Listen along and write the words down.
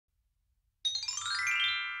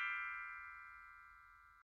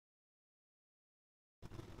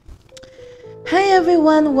Hi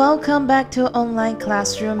everyone, welcome back to online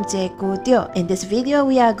classroom Cikgu. In this video,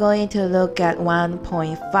 we are going to look at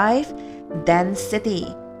 1.5 density.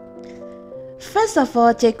 First of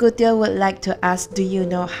all, Cikgu would like to ask, do you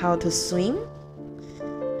know how to swim?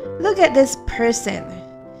 Look at this person.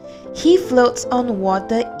 He floats on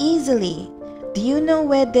water easily. Do you know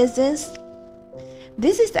where this is?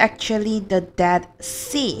 This is actually the Dead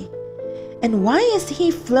Sea. And why is he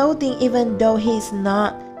floating even though he's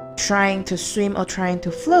not trying to swim or trying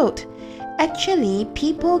to float? Actually,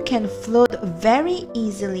 people can float very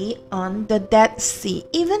easily on the Dead Sea.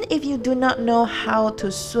 Even if you do not know how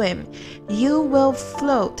to swim, you will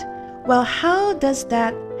float. Well, how does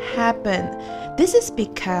that happen? This is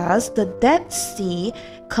because the Dead Sea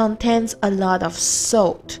contains a lot of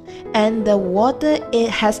salt and the water, it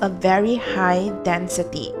has a very high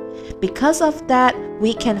density. Because of that,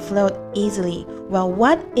 we can float easily. Well,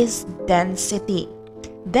 what is density?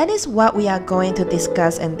 That is what we are going to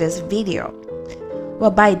discuss in this video.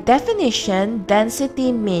 Well, by definition,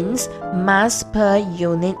 density means mass per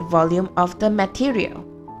unit volume of the material.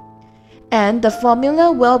 And the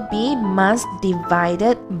formula will be mass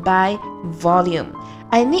divided by volume.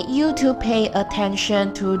 I need you to pay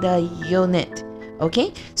attention to the unit.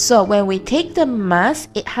 Okay, so when we take the mass,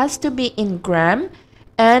 it has to be in gram,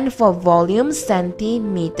 and for volume,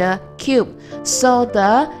 centimeter cube. So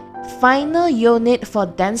the final unit for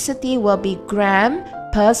density will be gram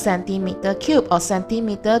per centimeter cube, or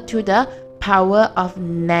centimeter to the power of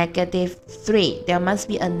 -3. There must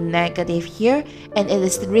be a negative here, and it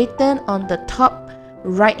is written on the top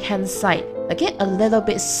right hand side, okay, a little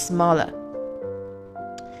bit smaller.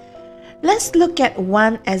 Let's look at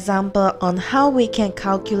one example on how we can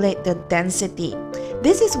calculate the density.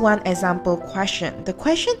 This is one example question. The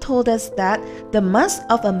question told us that the mass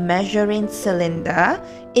of a measuring cylinder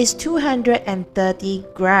is 230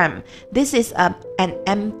 grams. This is an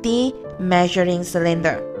empty measuring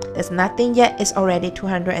cylinder. There's nothing yet, it's already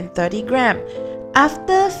 230 grams.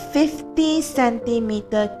 After 50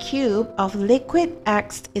 centimeter cube of liquid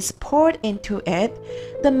X is poured into it,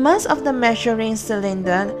 the mass of the measuring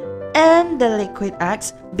cylinder and the liquid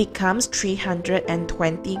X becomes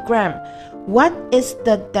 320 grams. What is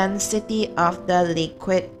the density of the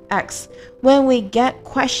liquid X? When we get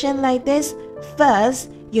question like this, first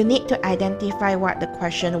you need to identify what the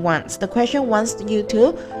question wants. The question wants you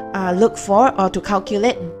to look for or to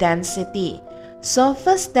calculate density. So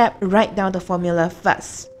first step, write down the formula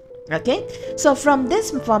first. Okay, so from this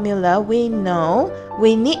formula, we know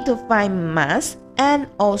we need to find mass and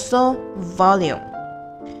also volume.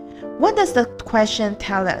 What does the question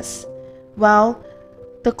tell us? Well,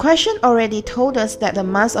 the question already told us that the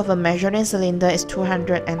mass of a measuring cylinder is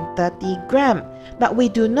 230 grams, but we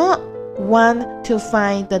do not want to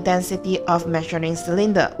find the density of measuring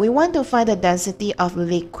cylinder. We want to find the density of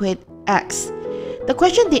liquid X. The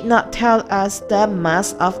question did not tell us the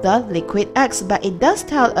mass of the liquid X, but it does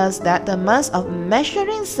tell us that the mass of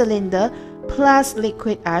measuring cylinder plus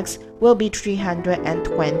liquid X will be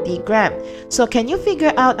 320 grams. So can you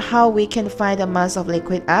figure out how we can find the mass of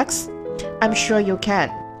liquid X? I'm sure you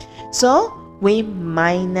can. So we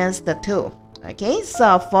minus the 2. Okay,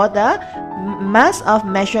 so for the mass of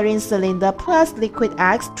measuring cylinder plus liquid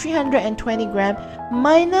X, 320 grams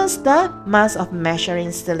minus the mass of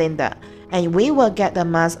measuring cylinder, and we will get the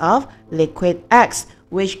mass of liquid X,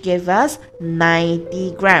 which gives us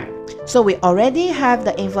 90 grams. So we already have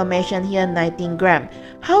the information here, 19 grams.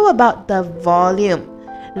 How about the volume?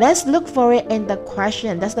 Let's look for it in the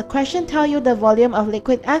question. Does the question tell you the volume of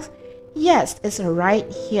liquid X? Yes, it's right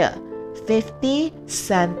here, 50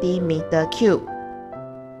 centimeter cube.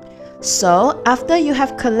 So after you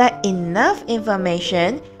have collected enough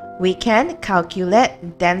information, we can calculate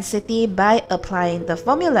density by applying the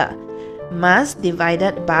formula. Mass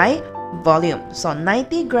divided by volume. So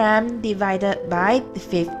 90 grams divided by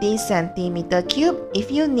 50 centimeter cube.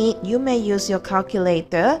 If you need, you may use your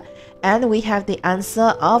calculator, and we have the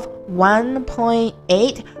answer of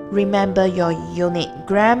 1.8. Remember your unit,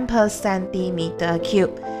 gram per centimeter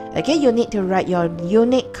cube. Okay, you need to write your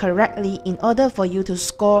unit correctly in order for you to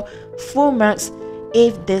score full marks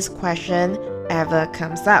if this question ever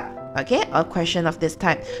comes up. Okay, a question of this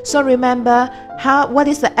type. So remember, what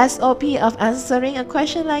is the SOP of answering a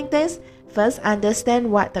question like this? First, understand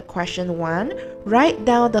what the question wants, write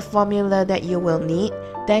down the formula that you will need,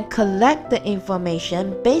 then collect the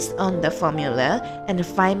information based on the formula, and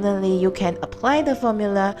finally you can apply the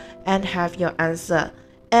formula and have your answer.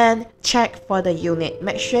 And check for the unit.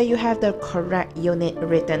 Make sure you have the correct unit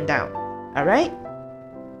written down. Alright?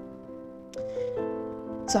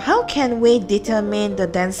 So how can we determine the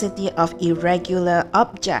density of irregular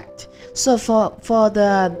object? So for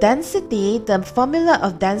the density, the formula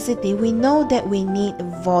of density, we know that we need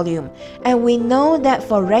volume. And we know that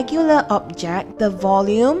for regular object, the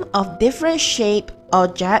volume of different shape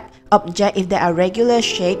object, if they are regular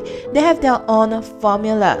shape, they have their own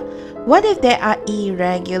formula. What if they are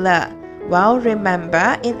irregular? Well,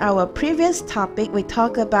 remember in our previous topic, we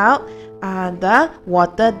talked about the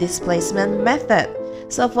water displacement method.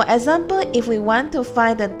 So for example, if we want to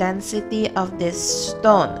find the density of this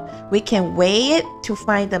stone, we can weigh it to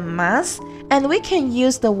find the mass, and we can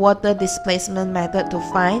use the water displacement method to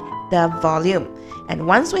find the volume. And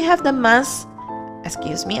once we have the mass,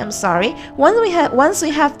 once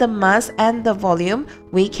we have the mass and the volume,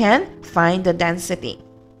 we can find the density.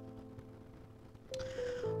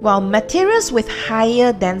 While materials with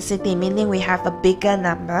higher density, meaning we have a bigger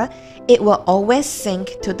number, it will always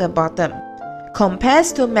sink to the bottom. Compared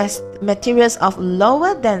to materials of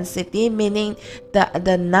lower density, meaning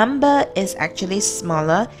the number is actually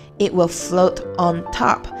smaller, it will float on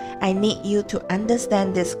top. I need you to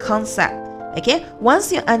understand this concept. Okay,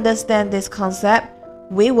 once you understand this concept,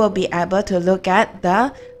 we will be able to look at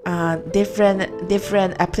the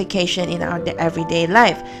different application in our everyday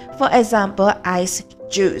life. For example, ice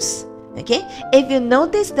juice. Okay, if you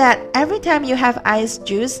notice that every time you have ice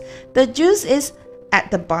juice, the juice is at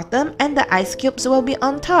the bottom and the ice cubes will be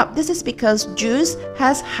on top. This is because juice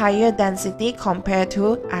has higher density compared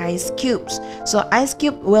to ice cubes. So ice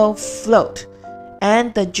cube will float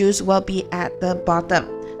and the juice will be at the bottom.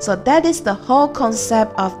 So that is the whole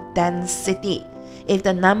concept of density. If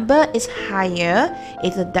the number is higher,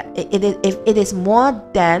 if it is more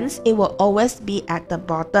dense, it will always be at the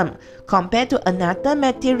bottom. Compared to another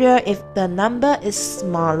material, if the number is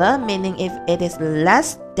smaller, meaning if it is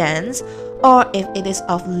less dense, or if it is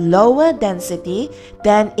of lower density,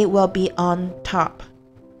 then it will be on top.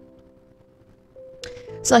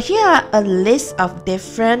 So here are a list of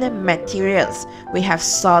different materials. We have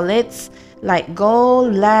solids like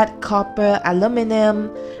gold, lead, copper, aluminum,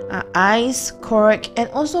 ice, cork, and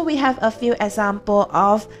also we have a few examples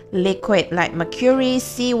of liquid like mercury,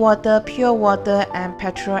 seawater, pure water, and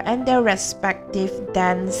petrol, and their respective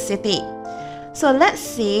density. So let's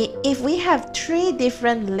see, if we have 3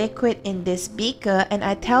 different liquid in this beaker and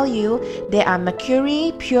I tell you they are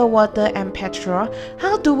mercury, pure water, and petrol,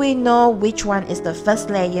 how do we know which one is the first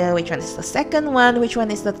layer, which one is the second one, which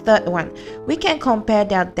one is the third one? We can compare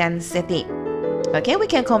their density. Okay, we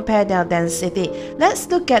can compare their density. Let's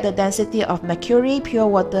look at the density of mercury, pure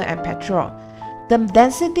water, and petrol. The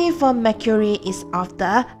density for mercury is of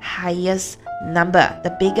the highest number,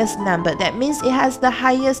 the biggest number. That means it has the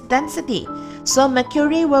highest density. So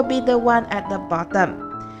mercury will be the one at the bottom.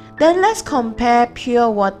 Then let's compare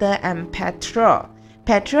pure water and petrol.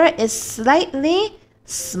 Petrol is slightly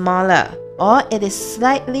smaller, or it is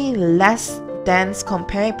slightly less dense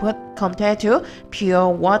compared to pure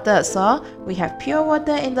water. So we have pure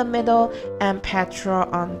water in the middle and petrol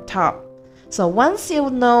on top. So once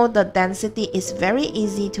you know the density, is very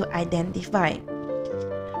easy to identify.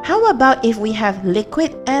 How about if we have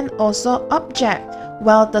liquid and also object?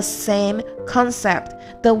 Well, the same concept.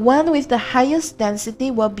 The one with the highest density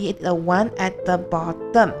will be the one at the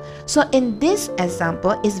bottom. So in this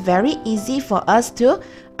example, it's very easy for us to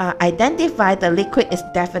identify the liquid is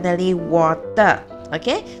definitely water.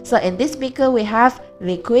 Okay, so in this beaker we have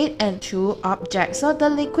liquid and 2 objects. So the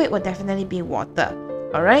liquid will definitely be water.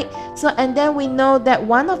 Alright, so and then we know that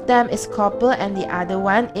one of them is copper and the other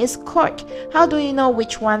one is cork. How do you know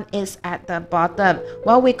which one is at the bottom?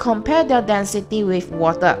 Well, we compare their density with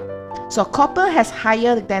water. So copper has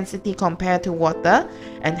higher density compared to water,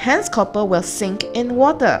 and hence copper will sink in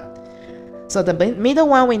water. So the middle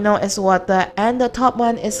one we know is water and the top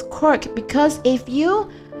one is cork, because if you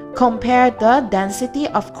compare the density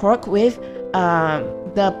of cork with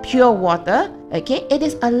the pure water, okay, it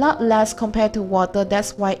is a lot less compared to water.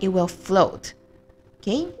 That's why it will float.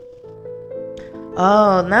 Okay.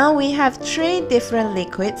 Oh, now we have 3 different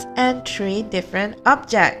liquids and 3 different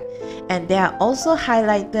objects, and they are also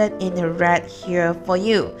highlighted in red here for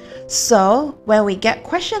you. So when we get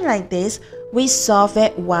question like this, we solve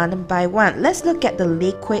it one by one. Let's look at the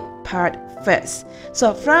liquid part first.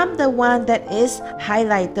 So from the one that is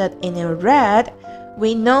highlighted in red,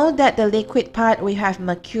 we know that the liquid part we have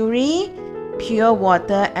mercury, pure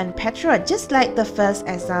water, and petrol, just like the first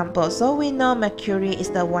example. So we know mercury is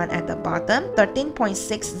the one at the bottom,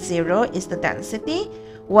 13.60 is the density,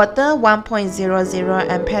 water 1.00,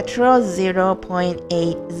 and petrol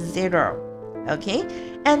 0.80. Okay,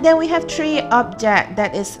 and then we have 3 objects,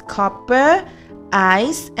 that is copper,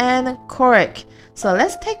 ice, and cork. So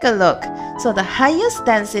let's take a look. So the highest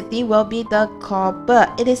density will be the copper.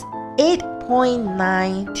 It is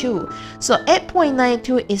 8.92. So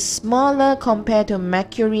 8.92 is smaller compared to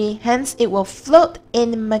mercury, hence it will float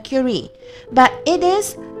in mercury. But it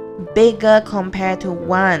is bigger compared to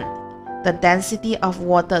 1, the density of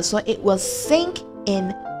water. So it will sink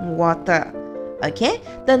in water. Okay,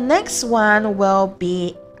 the next one will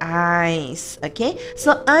be ice. Okay,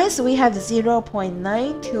 so ice we have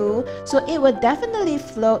 0.92, so it will definitely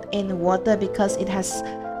float in water because it has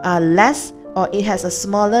less, or it has a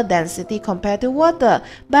smaller density compared to water.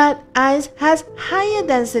 But ice has higher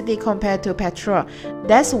density compared to petrol.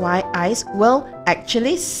 That's why ice will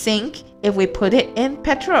actually sink if we put it in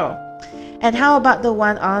petrol. And how about the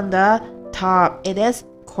one on the top? It is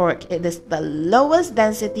cork. It is the lowest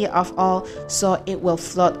density of all, so it will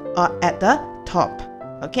float at the top.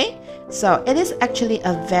 Okay, so it is actually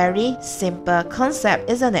a very simple concept,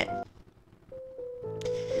 isn't it?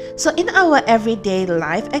 So in our everyday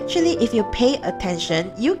life, actually, if you pay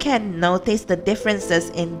attention, you can notice the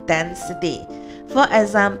differences in density. For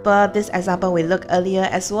example, this example we looked earlier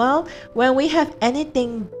as well, when we have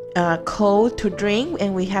anything cold to drink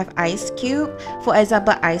and we have ice cube, for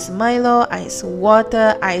example, ice Milo, ice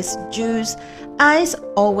water, ice juice, ice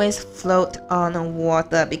always float on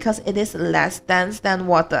water because it is less dense than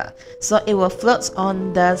water, so it will float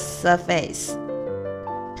on the surface.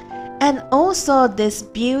 And also this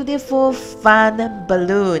beautiful fun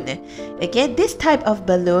balloon. Again, this type of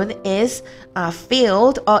balloon is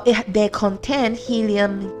filled, or they contain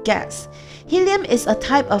helium gas. Helium is a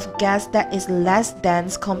type of gas that is less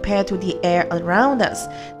dense compared to the air around us.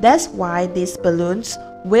 That's why these balloons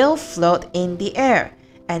will float in the air.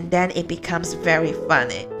 And then it becomes very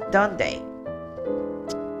funny, don't they?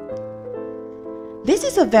 This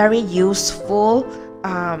is a very useful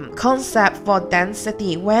concept for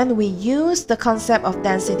density when we use the concept of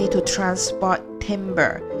density to transport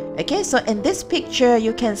timber. Okay, so in this picture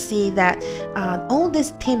you can see that all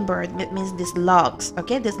this timber, it means these logs,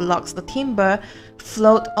 okay, these logs, the timber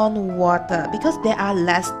float on water because they are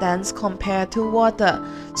less dense compared to water.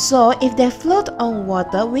 So if they float on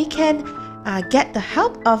water, we can get the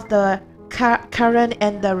help of the current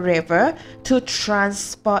and the river to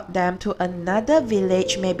transport them to another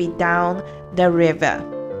village, maybe down the river.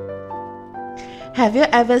 Have you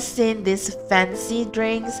ever seen these fancy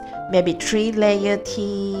drinks, maybe 3-layer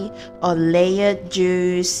tea or layered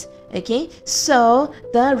juice? Okay, so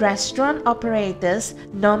the restaurant operators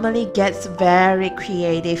normally gets very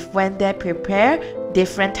creative when they prepare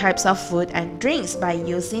different types of food and drinks by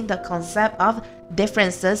using the concept of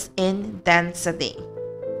differences in density.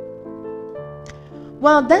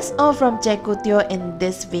 Well, that's all from Cikgu Teo in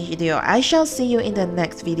this video. I shall see you in the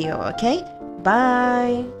next video, okay?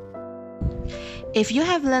 Bye! If you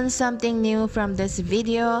have learned something new from this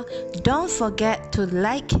video, don't forget to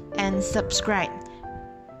like and subscribe.